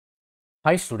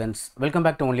Hi students, welcome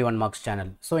back to Only One Marks channel.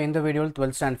 So in the video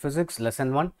 12th standard physics lesson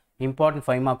 1 important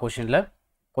 5 mark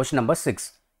question number 6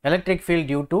 electric field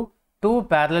due to two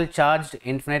parallel charged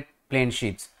infinite plane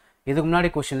sheets. இதுக்கு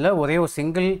முன்னாடி क्वेश्चनல ஒரே ஒரு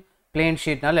single plane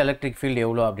sheetனால electric field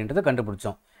எவ்வளவு அப்படின்றத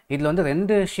கண்டுபிடிச்சோம். இதுல வந்து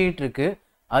ரெண்டு ஷீட் இருக்கு.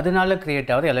 அதனால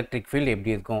கிரியேட் ஆகுற electric field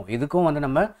எப்படி இருக்கும்? இதுக்கும் வந்து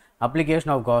நம்ம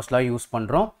application of Gauss law use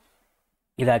பண்றோம்.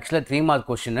 இது actually 3 mark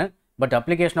question but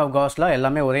application of Gauss law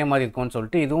எல்லாமே ஒரே மாதிரி இருக்கும்னு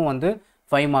சொல்லிட்டு இதுவும் வந்து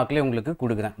 5 மார்க்ல உங்களுக்கு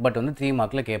கொடுக்குறேன் பட் வந்து 3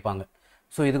 மார்க்ல கேட்பாங்க.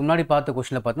 ஸோ இதுக்கு முன்னாடி பார்த்த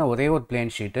கொஸ்டினில் பார்த்தா ஒரே ஒரு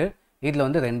பிளேன் ஷீட்டு இதில்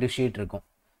வந்து ரெண்டு ஷீட் இருக்கும்.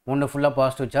 ஒன்று ஃபுல்லாக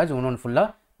பாசிட்டிவ் சார்ஜ் இன்னொன்று ஃபுல்லாக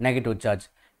நெகட்டிவ் சார்ஜ்.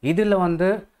 இதில் வந்து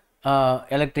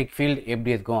எலக்ட்ரிக் ஃபீல்டு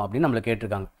எப்படி இருக்கும் அப்படின்னு நம்மளை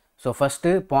கேட்டிருக்காங்க. So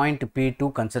first point P2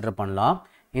 consider பண்ணலாம்.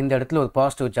 இந்த இடத்துல ஒரு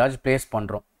பாசிட்டிவ் சார்ஜ் ப்ளேஸ்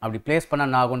பண்ணுறோம். அப்படி ப்ளேஸ்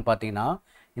பண்ணால் என்ன ஆகும்னு பார்த்தீங்கன்னா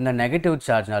இந்த நெகட்டிவ்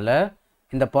சார்ஜ்னால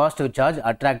இந்த பாசிட்டிவ் சார்ஜ்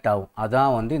அட்ராக்ட் ஆகும்.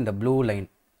 அதான் வந்து இந்த ப்ளூ லைன்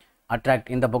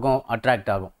இந்த பக்கம்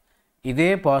அட்ராக்ட் ஆகும். இதே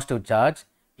பாசிட்டிவ் சார்ஜ்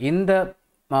இந்த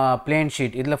பிளேன்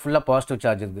ஷீட் இதில் ஃபுல்லாக பாசிட்டிவ்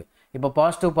சார்ஜ் இருக்குது. இப்போ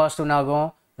பாசிட்டிவ் ஆகும்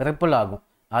ரிப்பிள் ஆகும்.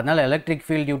 அதனால் electric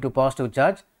field due to positive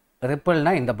charge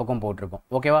ரிப்பிள்னால் இந்த பக்கம் போட்டிருக்கோம்.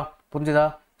 ஓகேவா, புரிஞ்சுதா?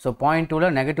 ஸோ பாயிண்ட்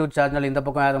 2ல் நெகட்டிவ் சார்ஜ்னால இந்த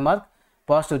பக்கம் ஏரோ மார்க்,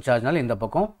 பாசிட்டிவ் சார்ஜ்னால இந்த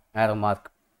பக்கம் ஏரோ மார்க்.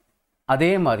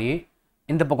 அதே மாதிரி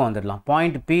இந்த பக்கம் வந்துடலாம்.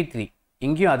 பாயிண்ட் P3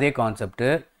 இங்கேயும் அதே கான்செப்ட்டு.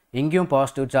 இங்கேயும்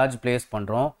பாசிட்டிவ் சார்ஜ் ப்ளேஸ்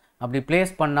பண்ணுறோம். அப்படி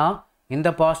ப்ளேஸ் பண்ணால் இந்த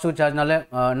பாசிட்டிவ் சார்ஜ்னால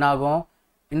என்ன ஆகும்?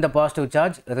 இந்த பாசிட்டிவ்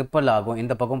சார்ஜ் ரிப்பல் ஆகும்,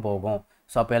 இந்த பக்கம் போகும்.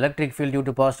 ஸோ அப்போ electric field due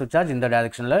to positive charge இந்த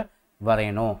டைரெக்ஷனில்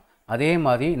வரையணும். அதே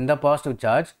மாதிரி இந்த பாசிட்டிவ்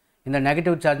சார்ஜ் இந்த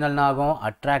நெகட்டிவ் சார்ஜ்னால என்ன ஆகும்?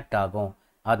 அட்ராக்ட் ஆகும்.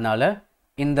 அதனால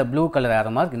இந்த ப்ளூ கலர்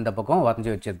ஏரோ மார்க் இந்த பக்கம்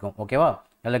வரைஞ்சி வச்சுருக்கோம். ஓகேவா,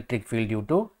 electric field due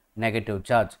to negative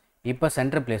charge. இப்போ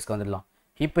சென்டர் பிளேஸ்க்கு வந்துடலாம்.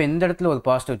 இப்போ இந்த இடத்துல ஒரு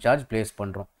பாசிட்டிவ் சார்ஜ் ப்ளேஸ்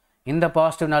பண்ணுறோம். இந்த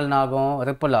பாசிட்டிவ்னால என்ன ஆகும்?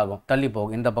 ரிப்பல் ஆகும், தள்ளி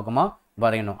போகும், இந்த பக்கமாக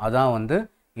வரையணும். அதான் வந்து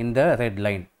இந்த red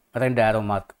line, red arrow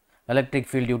mark. Electric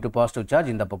field due to positive charge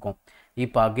இந்த பக்கம்.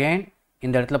 இப்போ அகெயின்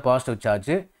இந்த இடத்துல பாசிட்டிவ் சார்ஜ்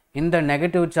இந்த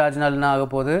நெகட்டிவ் சார்ஜ்னால என்ன ஆக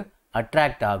போகுது?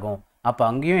 அட்ராக்ட் ஆகும். அப்போ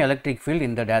அங்கேயும் எலக்ட்ரிக் ஃபீல்டு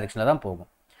இந்த டைரெக்ஷனில் தான் போகும்.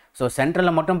 ஸோ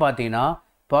சென்டரில் மட்டும் பார்த்தீங்கன்னா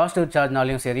பாசிட்டிவ்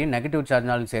சார்ஜ்னாலையும் சரி நெகட்டிவ்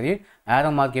சார்ஜ்னாலும் சரி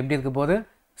ஏரோ மார்க் எப்படி இருக்க போகுது?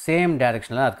 சேம்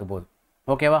டைரெக்ஷனில் தான் இருக்க போகுது.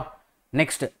 ஓகேவா,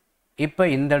 நெக்ஸ்ட் இப்போ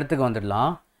இந்த இடத்துக்கு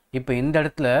வந்துடலாம். இப்போ இந்த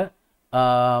இடத்துல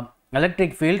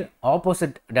எலக்ட்ரிக் ஃபீல்டு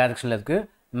ஆப்போசிட் டைரெக்ஷனில் இருக்குது,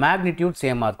 மேக்னிடியூட்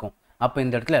சேமாக இருக்கும். அப்போ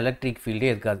இந்த இடத்துல எலக்ட்ரிக் ஃபீல்டே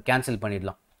இருக்காது, கேன்சல்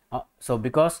பண்ணிடலாம். So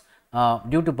because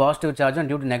due to positive சார்ஜும்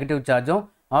டியூ டு நெகட்டிவ் சார்ஜும்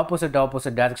ஆப்போசிட்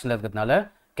டைரெக்ஷனில் இருக்கிறதுனால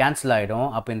கேன்சல் ஆகிடும்.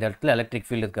 அப்போ இந்த இடத்துல எலக்ட்ரிக்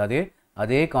ஃபீல்டு இருக்காது.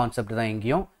 அதே கான்செப்ட் தான்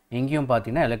இங்கேயும்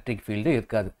பார்த்தீங்கன்னா எலக்ட்ரிக் ஃபீல்டு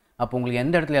இருக்காது. அப்போ உங்களுக்கு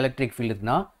எந்த இடத்துல எலக்ட்ரிக் ஃபீல்டு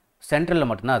இருக்குன்னா சென்ட்ரலில்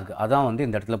மட்டும்தான் இருக்குது. அதான் வந்து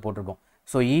இந்த இடத்துல போட்டிருக்கோம்.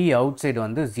 ஸோ அவுட் சைடு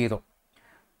வந்து 0.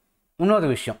 இன்னொரு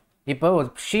விஷயம், இப்போ ஒரு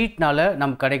ஷீட்னால்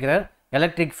நமக்கு கிடைக்கிற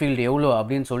எலக்ட்ரிக் ஃபீல்டு எவ்வளோ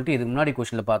அப்படின்னு சொல்லிட்டு இதுக்கு முன்னாடி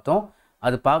கொஸ்டினில் பார்த்தோம்.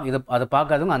 அதை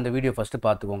பார்க்காதவங்க அந்த வீடியோ ஃபஸ்ட்டு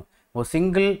பார்த்துக்கோங்க. ஒரு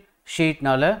single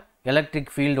ஷீட்னால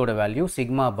electric ஃபீல்டோட value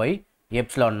sigma pi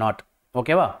epsilon not.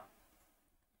 ஓகேவா,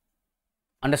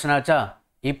 அண்டர்ஸ்டாண்ட் ஆச்சா?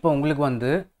 இப்போ உங்களுக்கு வந்து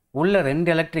உள்ள ரெண்டு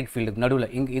எலக்ட்ரிக் ஃபீல்டுக்கு நடுவில்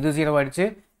இது 0 ஆகிடுச்சு,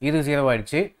 இது 0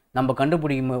 ஆகிடுச்சு. நம்ம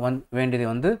கண்டுபிடிக்க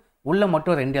வேண்டியது வந்து உள்ள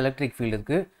மட்டும் ரெண்டு எலக்ட்ரிக் ஃபீல்டு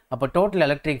இருக்குது. அப்போ டோட்டல்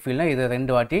எலக்ட்ரிக் ஃபீல்ட்னா இது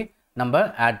 2 வாட்டி நம்ம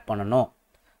ஆட் பண்ணணும்.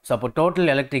 ஸோ அப்போ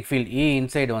டோட்டல் எலக்ட்ரிக் ஃபீல்டு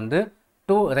இன்சைடு வந்து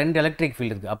ரெண்டு எலக்ட்ரிக்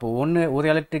ஃபீல்டு இருக்குது. அப்போ ஒரு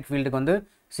எலக்ட்ரிக் ஃபீல்டுக்கு வந்து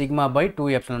sigma by 2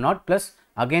 epsilon not plus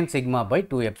again sigma by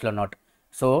 2 epsilon not.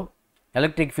 So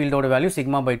electric ஃபீல்டோட value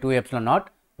sigma by 2 epsilon not.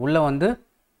 உள்ளே வந்து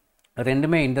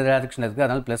ரெண்டுமே இந்த டைரக்ஷன் இருக்குது,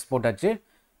 அதனால் ப்ளஸ் போட்டாச்சு.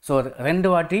 ஸோ 2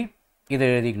 வாட்டி இதை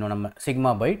எழுதிக்கணும் நம்ம,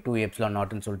 சிக்மா பை 2 எப்சிலான்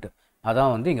நாட்னு சொல்லிட்டு.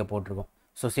 அதான் வந்து இங்கே போட்டிருக்கோம்.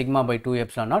 So sigma by 2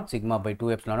 epsilon not, sigma by 2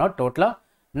 epsilon not. டோட்டலாக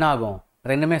என்ன ஆகும்?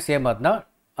 ரெண்டுமே சேமாக இருந்தால்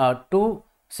 2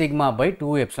 சிக்மா பை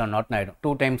 2 எப்சிலான் நாட்னு ஆகிடும்.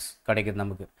 2 டைம்ஸ் கிடைக்குது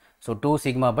நமக்கு. So 2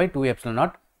 sigma by 2 epsilon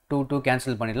not, 2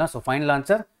 cancel பண்ணிடலாம். So final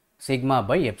answer sigma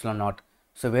pi epsilon not.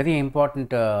 So very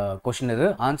important question இது.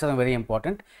 ஆன்சரும் வெரி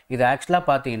இம்பார்ட்டண்ட். இது ஆக்சுவலாக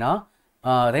பார்த்தீங்கன்னா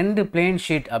ரெண்டு பிளேன்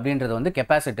ஷீட் அப்படின்றது வந்து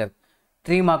கெப்பாசிட்டர்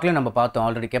 3 மார்க்லேயும் நம்ம பார்த்தோம்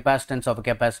ஆல்ரெடி. கெப்பாசிட்டன்ஸ் ஆஃப்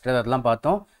கெப்பாசிட்டர் அதெல்லாம்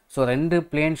பார்த்தோம். ஸோ ரெண்டு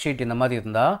பிளேன் ஷீட் இந்த மாதிரி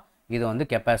இருந்தால் இது வந்து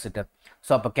கெப்பாசிட்டர்.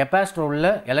 ஸோ அப்போ கெப்பாசிட்டர்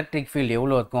உள்ள எலக்ட்ரிக் ஃபீல்டு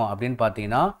எவ்வளோ இருக்கும் அப்படின்னு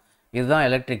பார்த்தீங்கன்னா இதுதான்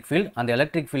எலக்ட்ரிக் ஃபீல்டு. அந்த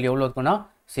எலக்ட்ரிக் ஃபீல்டு எவ்வளோ இருக்குன்னா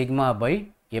sigma pi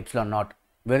epsilon not.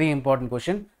 Very important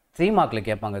question, 3 மார்க்கில்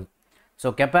கேட்பாங்க இது. ஸோ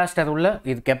கெப்பாசிட்டர் உள்ள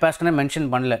இது கெப்பாசிட்டர்னே மென்ஷன்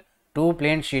பண்ணல, 2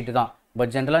 பிளேன் ஷீட்டு தான்.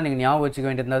 பட் ஜென்ரலாக நீங்கள் ஞாபகம் வச்சுக்க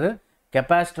வேண்டியிருந்தது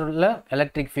கெப்பாசிட்டரில்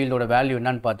எலக்ட்ரிக் ஃபீல்டோட வேல்யூ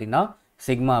என்னன்னு பார்த்தீங்கன்னா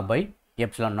sigma pi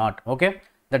epsilon not. Okay,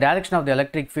 the direction of the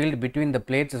electric field between the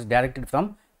plates is directed from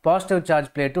positive charge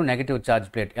plate to negative charge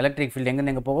plate. Electric field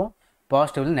எங்கே போகும்?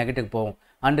 பாசிட்டிவ்ல நெகட்டிவ் போகும்.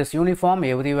 And is uniform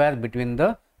everywhere between the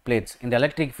plates. இந்த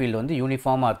electric field வந்து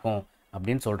யூனிஃபார்மாக இருக்கும்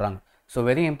அப்படின்னு சொல்கிறாங்க. So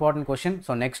very important question.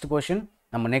 So next question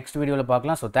நம்ம next வீடியோவில்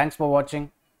பார்க்கலாம். ஸோ தேங்க்ஸ் ஃபார் வாட்சிங்.